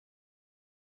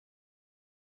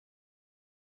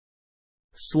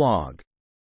Slog.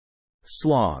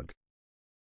 Slog.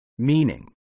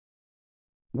 Meaning: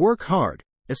 work hard,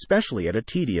 especially at a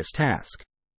tedious task.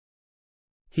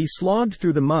 He slogged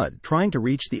through the mud trying to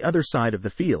reach the other side of the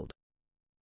field.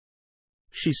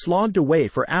 She slogged away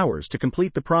for hours to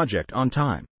complete the project on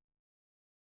time.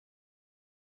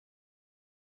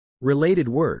 Related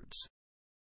words: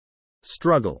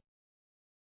 struggle,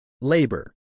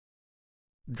 labor,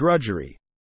 drudgery,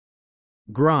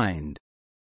 grind,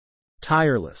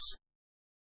 tireless,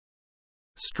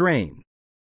 strain,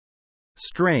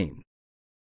 strain.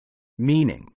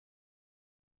 Meaning: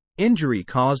 injury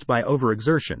caused by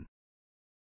overexertion.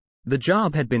 The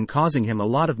job had been causing him a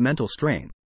lot of mental strain,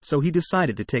 so he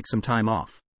decided to take some time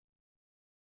off.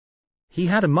 He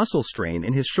had a muscle strain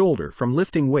in his shoulder from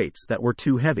lifting weights that were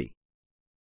too heavy.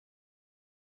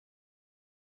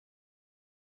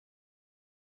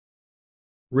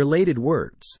 Related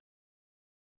words: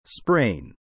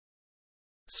 sprain,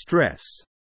 stress,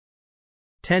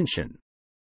 tension,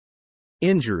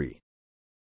 injury,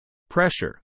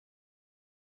 pressure,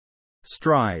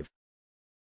 strive,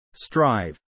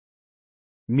 strive.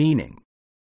 Meaning: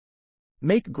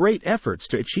 make great efforts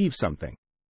to achieve something.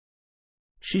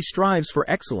 She strives for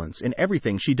excellence in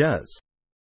everything she does.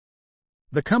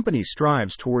 The company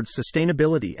strives towards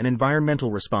sustainability and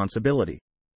environmental responsibility.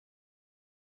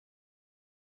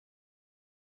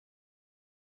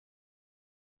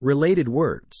 Related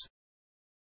words: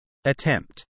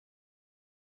 attempt,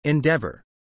 endeavor,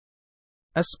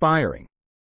 aspiring,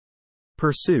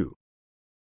 pursue,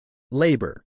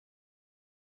 labor,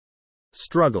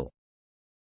 struggle,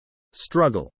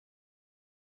 struggle.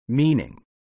 Meaning: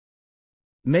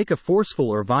 make a forceful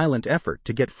or violent effort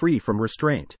to get free from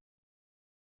restraint.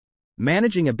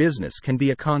 Managing a business can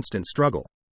be a constant struggle.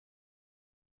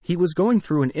 He was going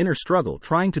through an inner struggle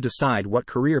trying to decide what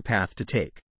career path to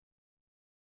take.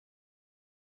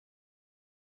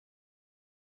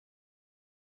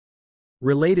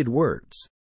 Related words: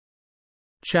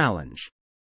 challenge,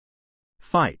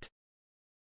 fight,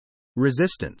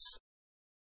 resistance,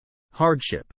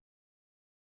 hardship,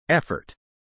 effort,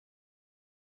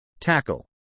 tackle,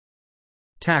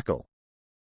 tackle.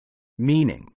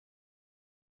 Meaning: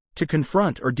 to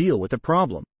confront or deal with a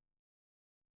problem.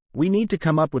 We need to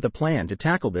come up with a plan to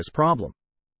tackle this problem.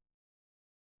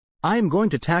 I am going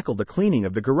to tackle the cleaning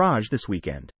of the garage this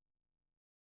weekend.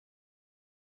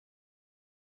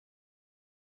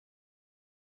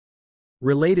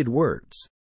 Related words: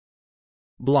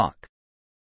 block,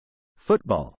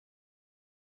 football,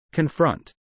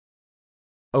 confront,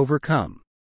 overcome,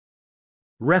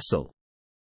 wrestle,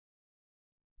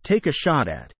 take a shot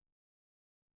at,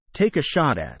 take a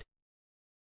shot at.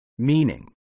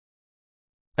 Meaning: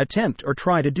 attempt or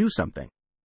try to do something.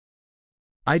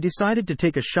 I decided to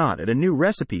take a shot at a new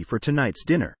recipe for tonight's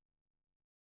dinner.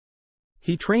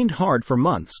 He trained hard for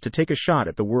months to take a shot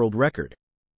at the world record.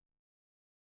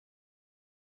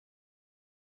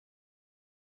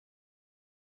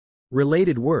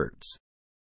 Related words: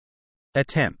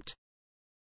 attempt,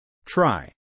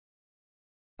 try,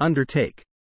 undertake,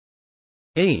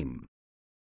 aim,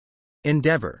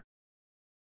 endeavor,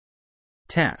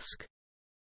 task,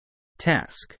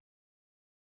 task.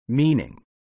 Meaning: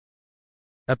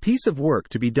 a piece of work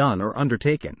to be done or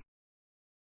undertaken.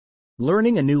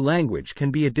 Learning a new language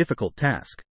can be a difficult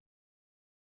task.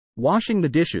 Washing the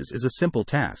dishes is a simple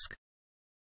task.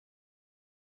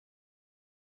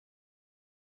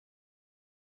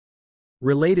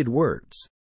 Related words: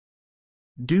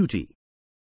 duty,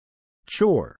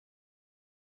 chore,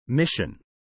 mission,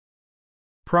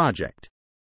 project,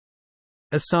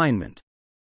 assignment,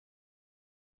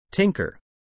 tinker,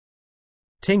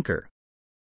 tinker.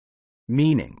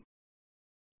 Meaning: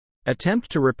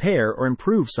 attempt to repair or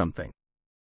improve something.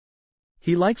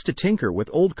 He likes to tinker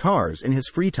with old cars in his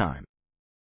free time.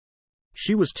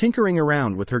 She was tinkering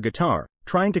around with her guitar,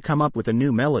 trying to come up with a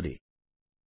new melody.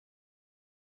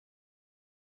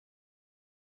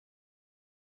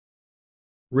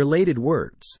 Related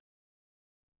words: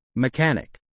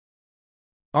 mechanic,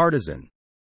 artisan,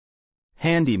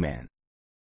 handyman,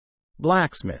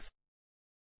 blacksmith,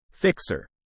 fixer,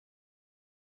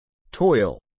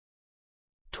 toil,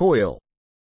 toil.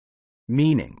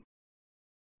 Meaning: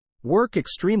 work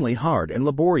extremely hard and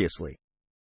laboriously.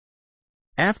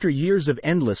 After years of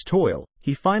endless toil,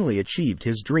 he finally achieved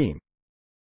his dream.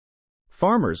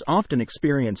 Farmers often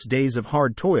experience days of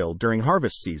hard toil during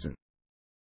harvest season.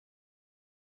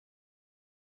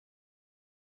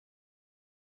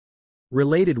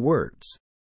 Related words: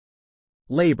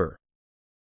 labor,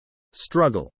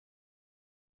 struggle,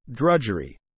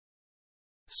 drudgery,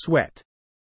 sweat,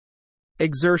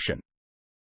 exertion,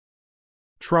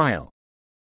 trial,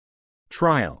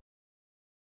 Trial.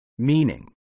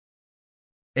 Meaning.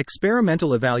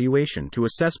 Experimental evaluation to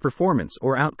assess performance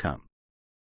or outcome.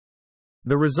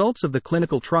 The results of the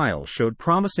clinical trial showed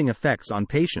promising effects on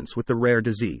patients with the rare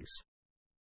disease.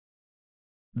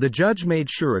 The judge made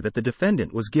sure that the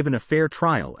defendant was given a fair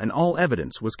trial and all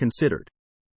evidence was considered.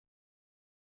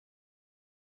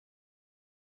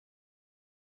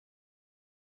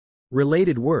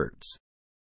 Related words.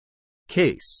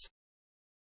 Case.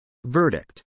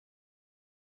 Verdict.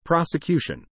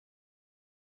 Prosecution.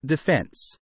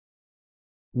 Defense.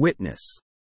 Witness.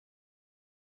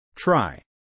 Try.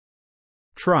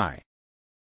 Try.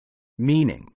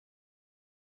 Meaning.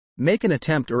 Make an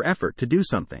attempt or effort to do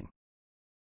something.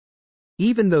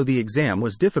 Even though the exam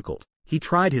was difficult, he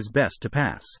tried his best to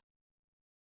pass.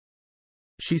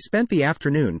 She spent the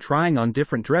afternoon trying on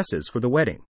different dresses for the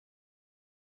wedding.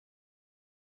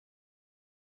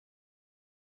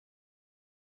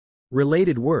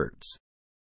 Related words.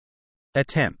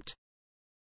 Attempt.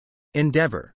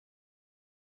 Endeavor.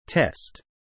 Test.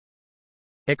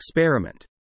 Experiment.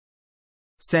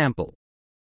 Sample.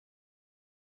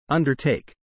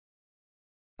 Undertake.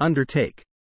 Undertake.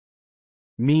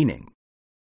 Meaning.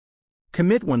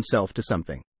 Commit oneself to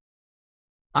something.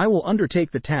 I will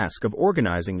undertake the task of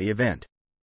organizing the event.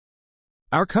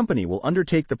 Our company will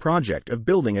undertake the project of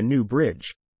building a new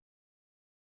bridge.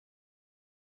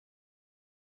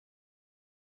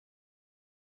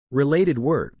 Related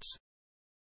words.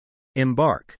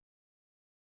 Embark.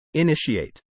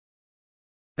 Initiate.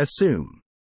 Assume.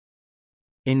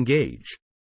 Engage.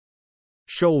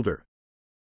 Shoulder.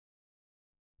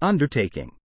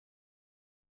 Undertaking.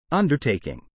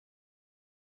 Undertaking.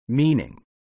 Meaning.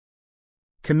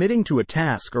 Committing to a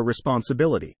task or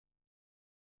responsibility.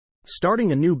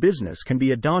 Starting a new business can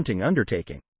be a daunting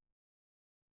undertaking.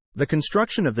 The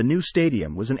construction of the new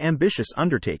stadium was an ambitious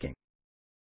undertaking.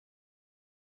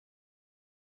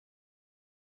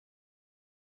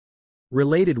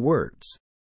 Related words.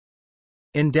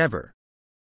 Endeavor.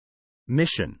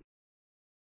 Mission.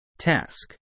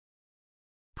 Task.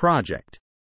 Project.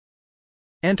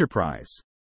 Enterprise.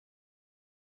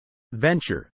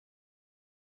 Venture.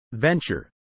 Venture.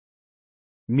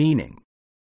 Meaning.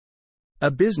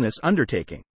 A business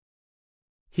undertaking.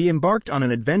 He embarked on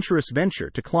an adventurous venture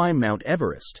to climb Mount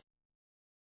Everest.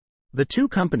 The two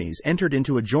companies entered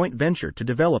into a joint venture to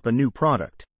develop a new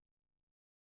product.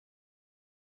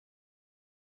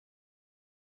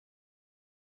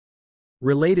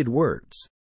 Related words.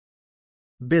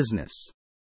 Business.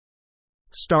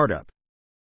 Startup.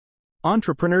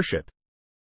 Entrepreneurship.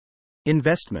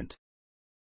 Investment.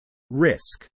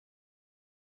 Risk.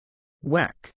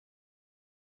 Whack.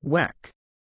 Whack.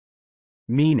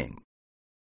 Meaning.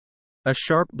 A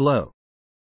sharp blow.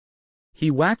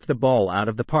 He whacked the ball out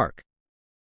of the park.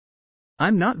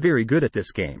 I'm not very good at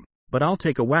this game, but I'll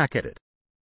take a whack at it.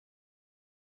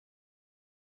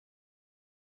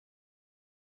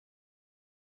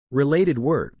 Related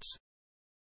words.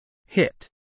 Hit.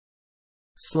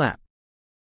 Slap.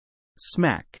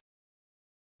 Smack.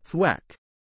 Thwack.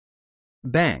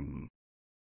 Bang.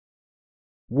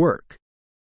 Work.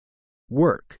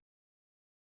 Work.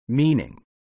 Meaning.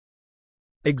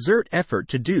 Exert effort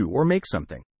to do or make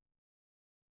something.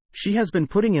 She has been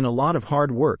putting in a lot of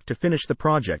hard work to finish the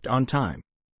project on time.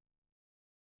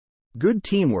 Good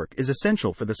teamwork is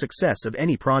essential for the success of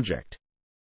any project.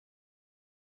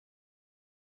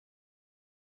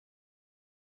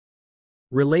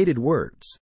 Related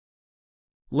words.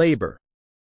 Labor.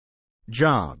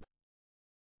 Job.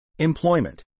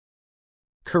 Employment.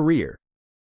 Career.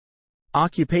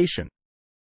 Occupation.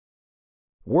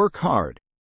 Work hard.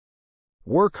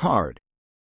 Work hard.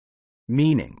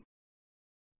 Meaning.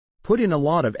 Put in a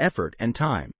lot of effort and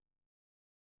time.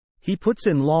 He puts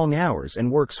in long hours and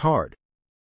works hard.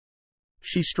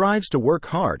 She strives to work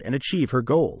hard and achieve her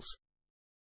goals.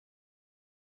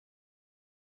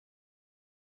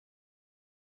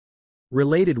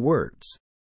 Related words.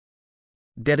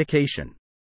 Dedication.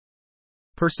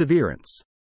 Perseverance.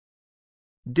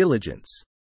 Diligence.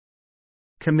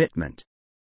 Commitment.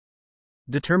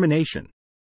 Determination.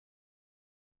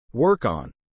 Work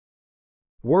on.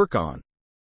 Work on.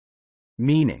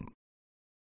 Meaning.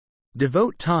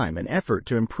 Devote time and effort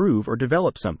to improve or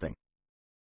develop something.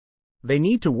 They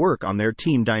need to work on their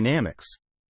team dynamics.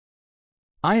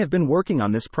 I have been working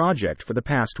on this project for the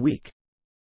past week.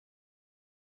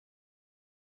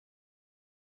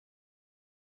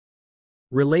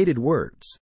 Related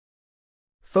words.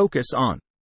 Focus on.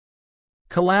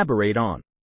 Collaborate on.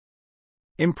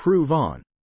 Improve on.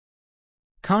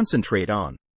 Concentrate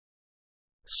on.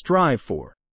 Strive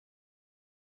for.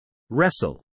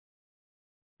 Wrestle.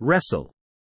 Wrestle.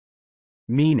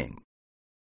 Meaning: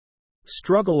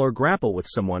 struggle or grapple with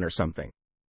someone or something.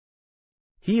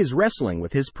 He is wrestling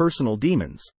with his personal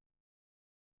demons.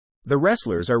 The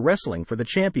wrestlers are wrestling for the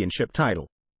championship title.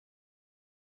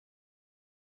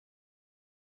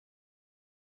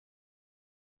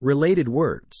 Related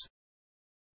words: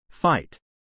 fight,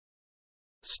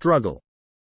 struggle,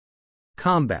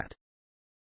 combat,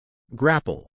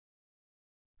 grapple,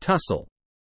 tussle.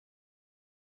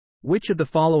 Which of the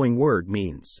following word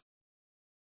means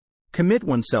commit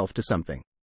oneself to something?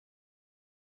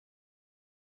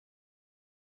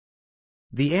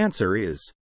 The answer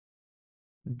is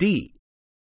D.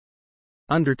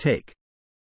 Undertake.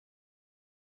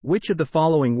 Which of the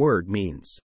following word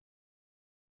means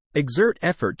exert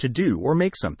effort to do or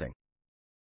make something?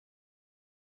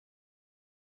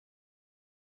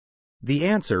 The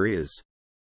answer is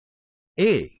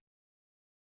A.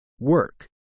 Work.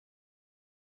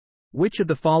 Which of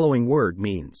the following word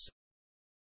means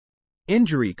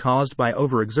injury caused by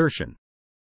overexertion?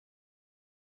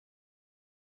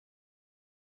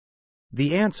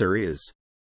 The answer is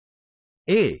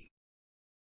A.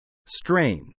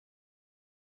 Strain.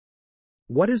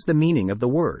 What is the meaning of the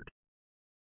word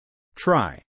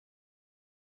try?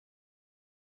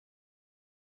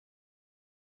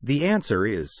 The answer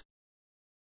is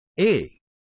A.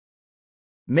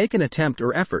 Make an attempt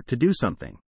or effort to do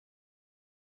something.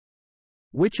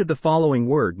 Which of the following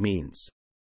word means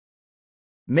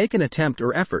make an attempt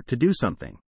or effort to do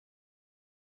something?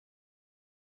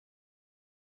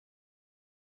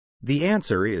 The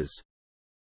answer is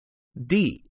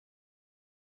D.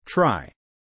 Try.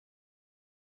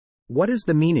 What is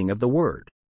the meaning of the word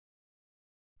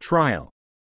trial?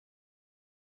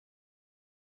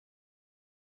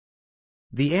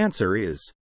 The answer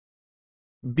is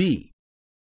B.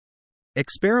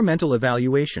 Experimental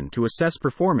evaluation to assess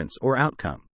performance or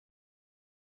outcome.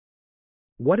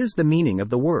 What is the meaning of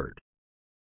the word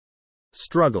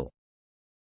struggle?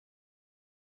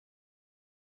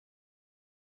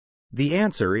 The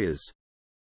answer is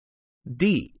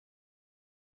D.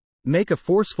 Make a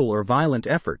forceful or violent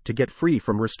effort to get free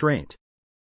from restraint.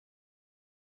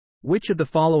 Which of the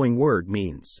following word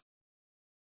means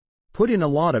put in a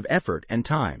lot of effort and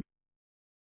time?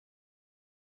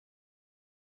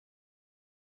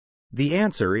 The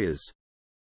answer is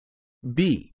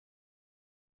B.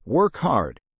 Work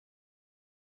hard.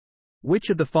 Which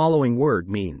of the following word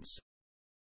means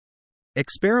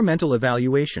experimental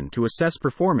evaluation to assess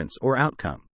performance or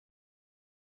outcome?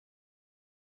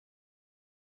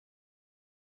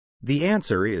 The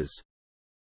answer is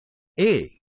A.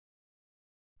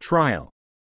 Trial.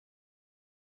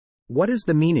 What is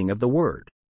the meaning of the word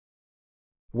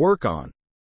work on?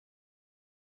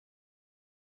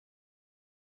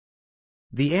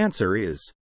 The answer is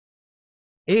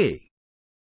A.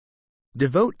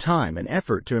 Devote time and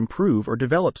effort to improve or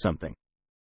develop something.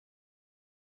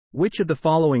 Which of the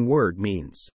following word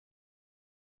means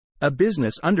a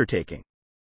business undertaking?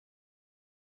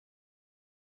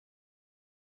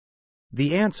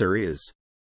 The answer is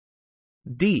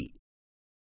D.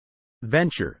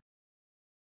 Venture.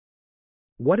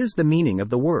 What is the meaning of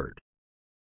the word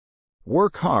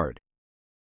work hard?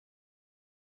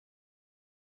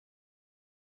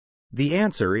 The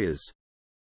answer is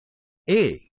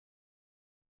A.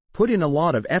 Put in a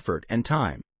lot of effort and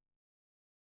time.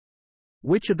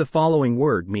 Which of the following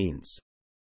word means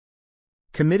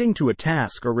committing to a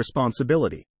task or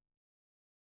responsibility?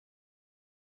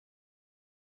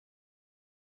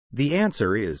 The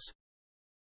answer is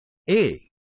A.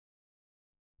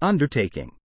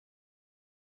 Undertaking.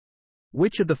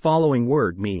 Which of the following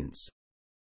word means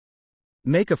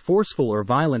make a forceful or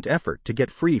violent effort to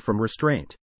get free from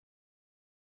restraint?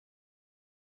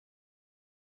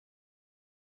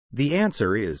 The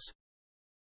answer is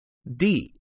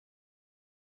D.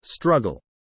 Struggle.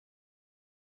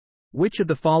 Which of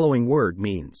the following word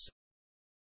means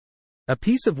a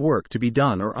piece of work to be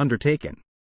done or undertaken?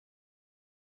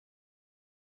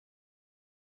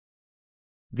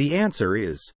 The answer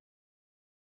is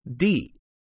D.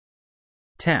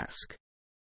 Task.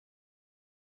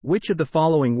 Which of the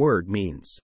following word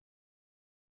means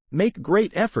make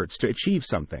great efforts to achieve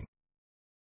something?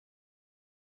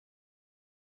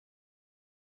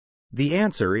 The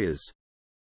answer is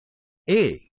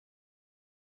A.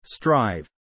 Strive.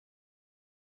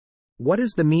 What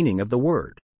is the meaning of the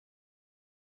word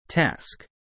task?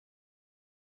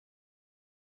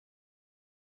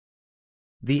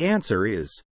 The answer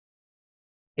is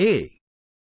A.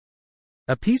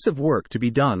 A piece of work to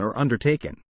be done or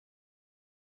undertaken.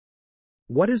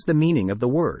 What is the meaning of the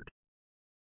word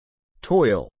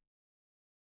toil?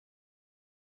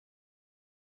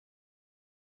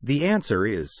 The answer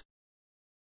is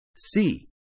C.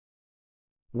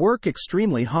 Work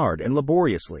extremely hard and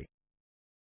laboriously.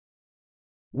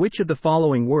 Which of the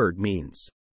following word means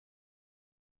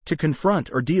to confront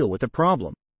or deal with a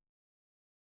problem?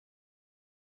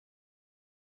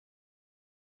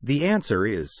 The answer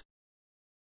is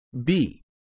B.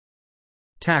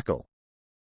 Tackle.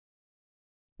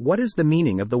 What is the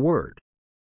meaning of the word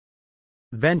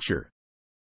venture?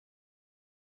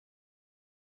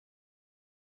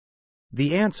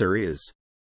 The answer is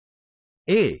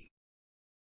A.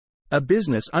 A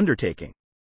business undertaking.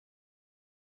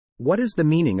 What is the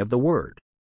meaning of the word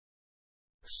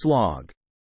slog?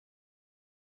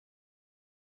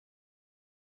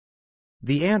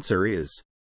 The answer is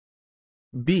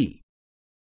B.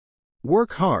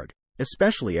 Work hard,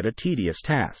 especially at a tedious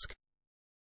task.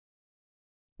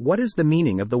 What is the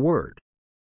meaning of the word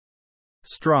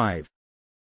strive?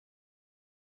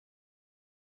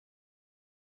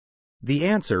 The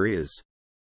answer is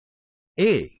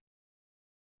A.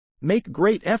 Make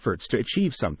great efforts to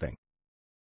achieve something.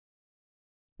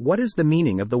 What is the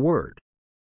meaning of the word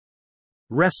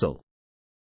wrestle?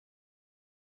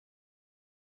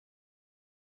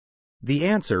 The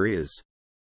answer is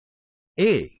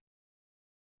A.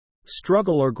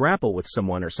 Struggle or grapple with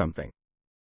someone or something.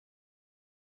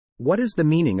 What is the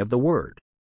meaning of the word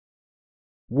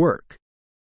work?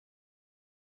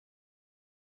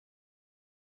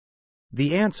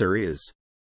 The answer is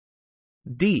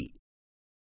D.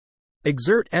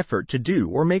 Exert effort to do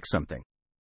or make something.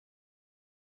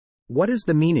 What is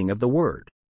the meaning of the word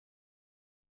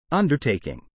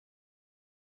undertaking?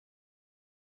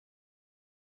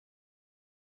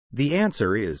 The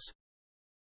answer is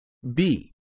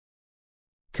B.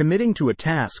 Committing to a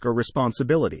task or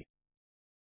responsibility.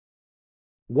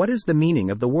 What is the meaning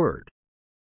of the word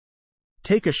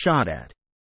take a shot at?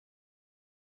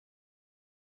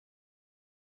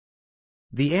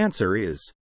 The answer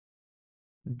is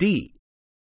D.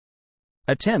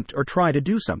 Attempt or try to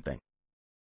do something.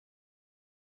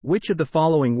 Which of the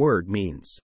following word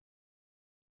means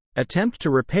attempt to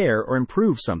repair or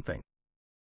improve something?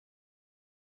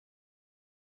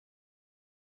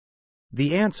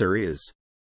 The answer is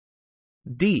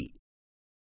D.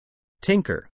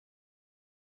 Tinker.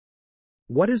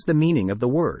 What is the meaning of the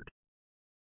word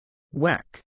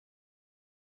whack?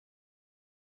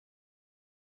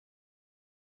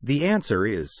 The answer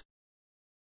is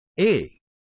A.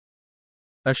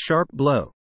 A sharp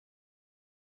blow.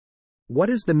 What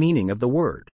is the meaning of the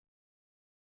word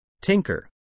tinker?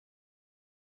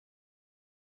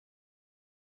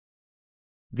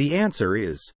 The answer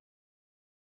is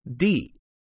D.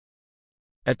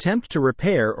 Attempt to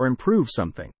repair or improve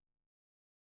something.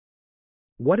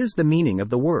 What is the meaning of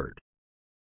the word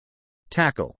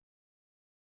tackle?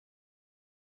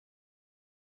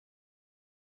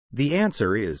 The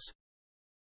answer is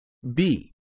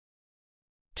B.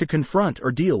 To confront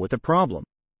or deal with a problem.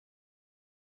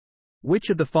 Which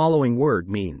of the following word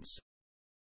means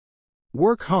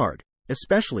work hard,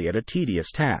 especially at a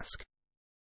tedious task?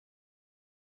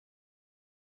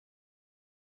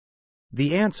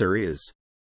 The answer is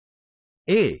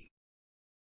A.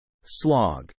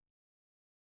 Slog.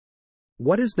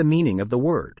 What is the meaning of the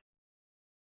word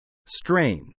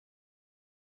strain?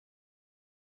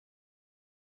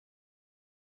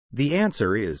 The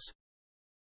answer is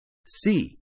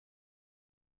C.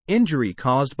 Injury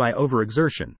caused by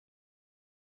overexertion.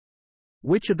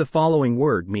 Which of the following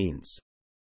word means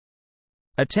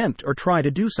attempt or try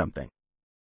to do something?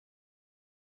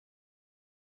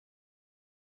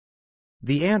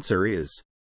 The answer is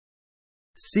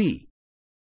C.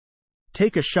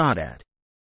 Take a shot at.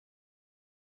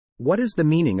 What is the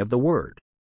meaning of the word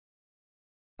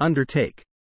undertake?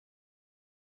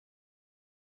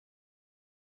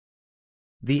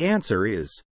 The answer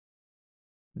is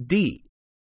D.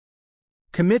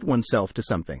 Commit oneself to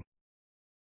something.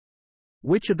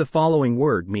 Which of the following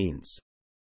word means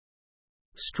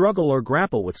struggle or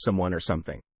grapple with someone or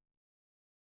something?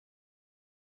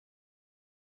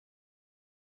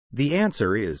 The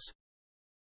answer is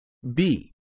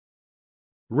B.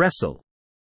 Wrestle.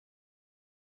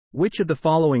 Which of the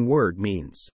following word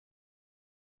means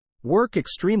work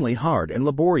extremely hard and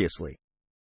laboriously?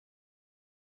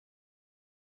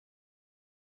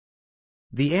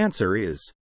 The answer is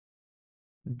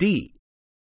D.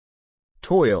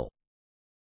 Toil.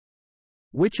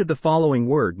 Which of the following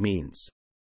word means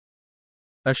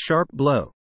a sharp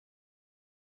blow?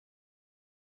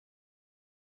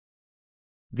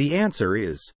 The answer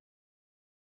is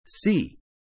C.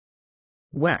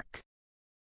 Whack.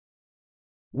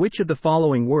 Which of the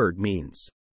following word means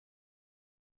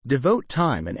Devote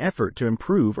time and effort to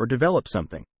improve or develop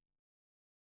something.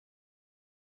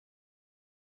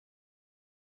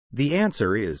 The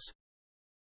answer is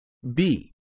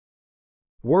B.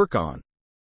 Work on.